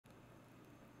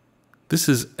This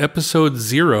is episode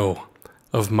 0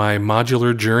 of my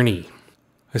modular journey.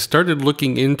 I started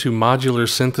looking into modular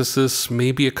synthesis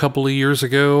maybe a couple of years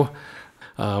ago,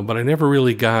 but I never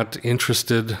really got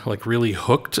interested, like really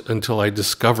hooked, until I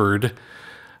discovered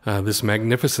this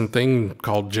magnificent thing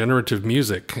called generative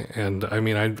music. And I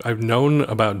mean, I've known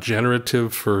about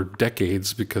generative for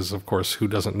decades because, of course, who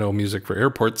doesn't know music for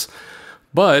airports?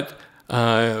 But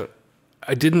I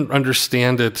didn't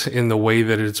understand it in the way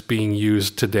that it's being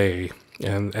used today.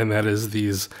 And that is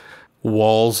these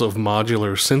walls of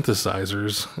modular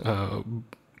synthesizers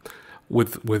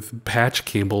with patch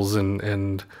cables,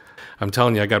 and I'm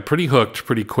telling you, I got pretty hooked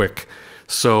pretty quick.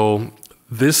 So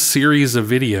this series of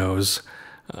videos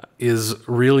is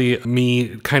really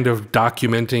me kind of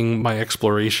documenting my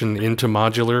exploration into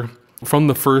modular from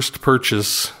the first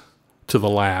purchase to the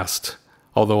last.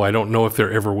 Although I don't know if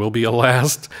there ever will be a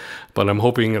last, but I'm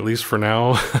hoping, at least for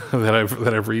now, that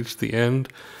I've reached the end.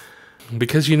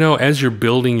 Because, you know, as you're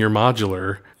building your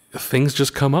modular, things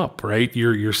just come up, right?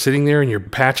 You're sitting there and you're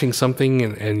patching something,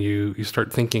 and you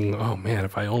start thinking, oh man,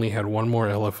 if I only had one more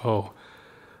LFO, or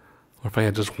if I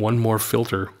had just one more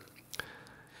filter.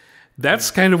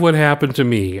 That's kind of what happened to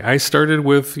me. I started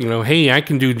with, hey, I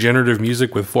can do generative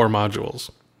music with 4 modules.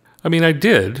 I mean, I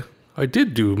did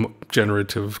do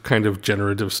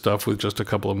generative stuff with just a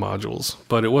couple of modules,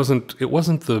 but it wasn't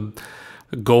the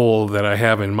goal that I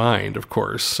have in mind, of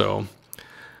course. So,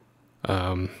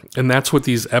 and that's what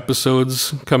these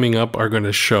episodes coming up are going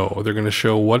to show. They're going to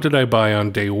show, what did I buy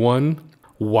on day 1?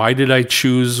 Why did I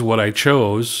choose what I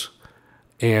chose?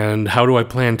 And how do I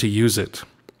plan to use it?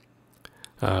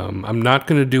 I'm not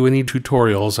going to do any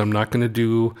tutorials. I'm not going to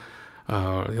do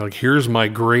here's my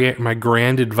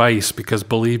grand advice, because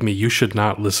believe me, you should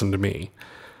not listen to me.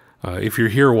 If you're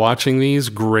here watching these,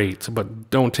 great, but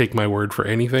don't take my word for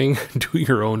anything. Do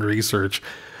your own research,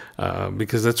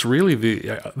 because that's really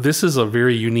this is a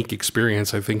very unique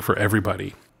experience, I think, for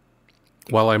everybody.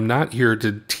 While I'm not here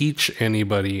to teach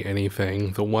anybody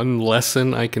anything, the one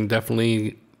lesson I can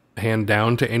definitely hand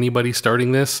down to anybody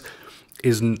starting this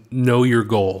is know your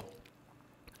goal.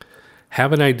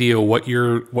 Have an idea what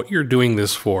you're doing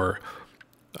this for.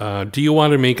 Do you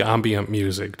want to make ambient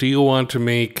music? Do you want to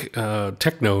make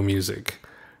techno music?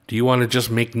 Do you want to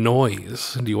just make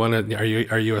noise? Do you want to?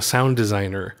 Are you a sound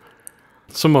designer?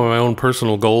 Some of my own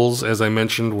personal goals, as I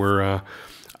mentioned, were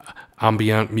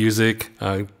ambient music.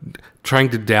 Trying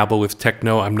to dabble with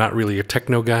techno. I'm not really a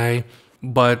techno guy,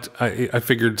 but I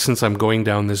figured since I'm going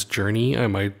down this journey, I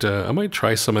might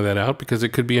try some of that out, because it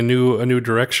could be a new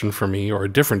direction for me, or a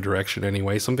different direction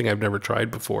anyway. Something I've never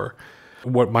tried before.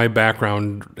 What my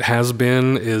background has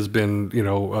been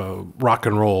rock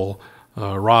and roll,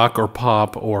 rock or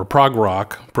pop or prog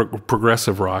rock,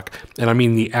 progressive rock. And I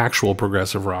mean the actual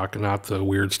progressive rock, not the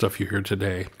weird stuff you hear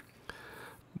today.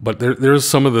 But there's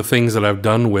some of the things that I've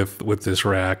done with this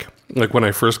rack. Like when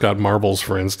I first got marbles,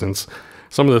 for instance,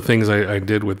 some of the things I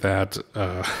did with that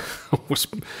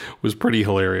was pretty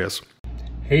hilarious.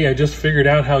 Hey, I just figured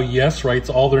out how Yes writes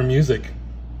all their music.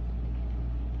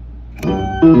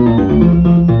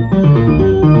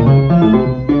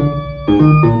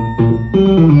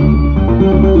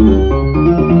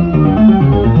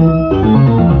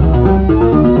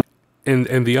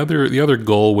 And the other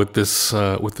goal with this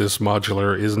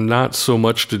modular is not so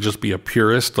much to just be a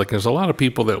purist. Like, there's a lot of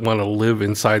people that want to live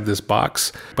inside this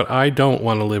box, but I don't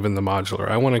want to live in the modular.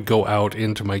 I want to go out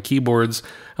into my keyboards.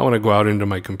 I want to go out into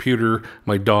my computer,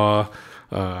 my DAW.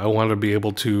 I want to be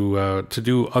able to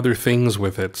do other things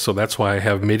with it. So that's why I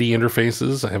have MIDI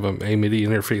interfaces. I have a MIDI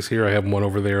interface here. I have one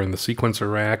over there in the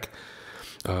sequencer rack.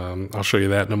 I'll show you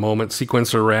that in a moment.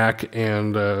 Sequencer rack,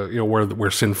 and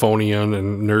where Symphonian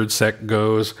and NerdSec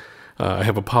goes. I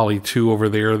have a Poly 2 over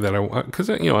there that I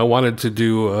wanted to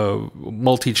do a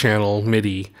multi-channel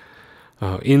MIDI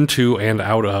into and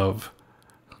out of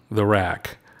the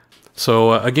rack.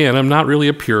 So again, I'm not really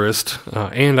a purist,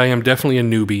 and I am definitely a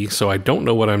newbie, so I don't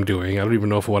know what I'm doing. I don't even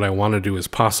know if what I want to do is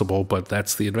possible, but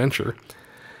that's the adventure.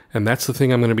 And that's the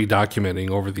thing I'm going to be documenting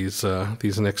over these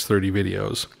next 30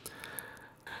 videos.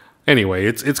 Anyway,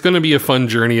 it's going to be a fun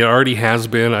journey. It already has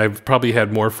been. I've probably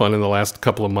had more fun in the last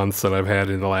couple of months than I've had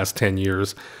in the last 10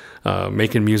 years,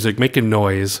 making music, making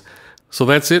noise. So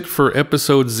that's it for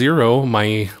episode 0,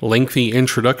 my lengthy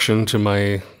introduction to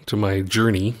my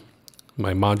journey,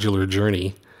 my modular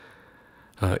journey.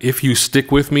 If you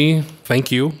stick with me,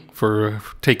 thank you for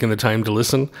taking the time to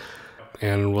listen,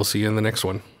 and we'll see you in the next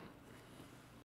one.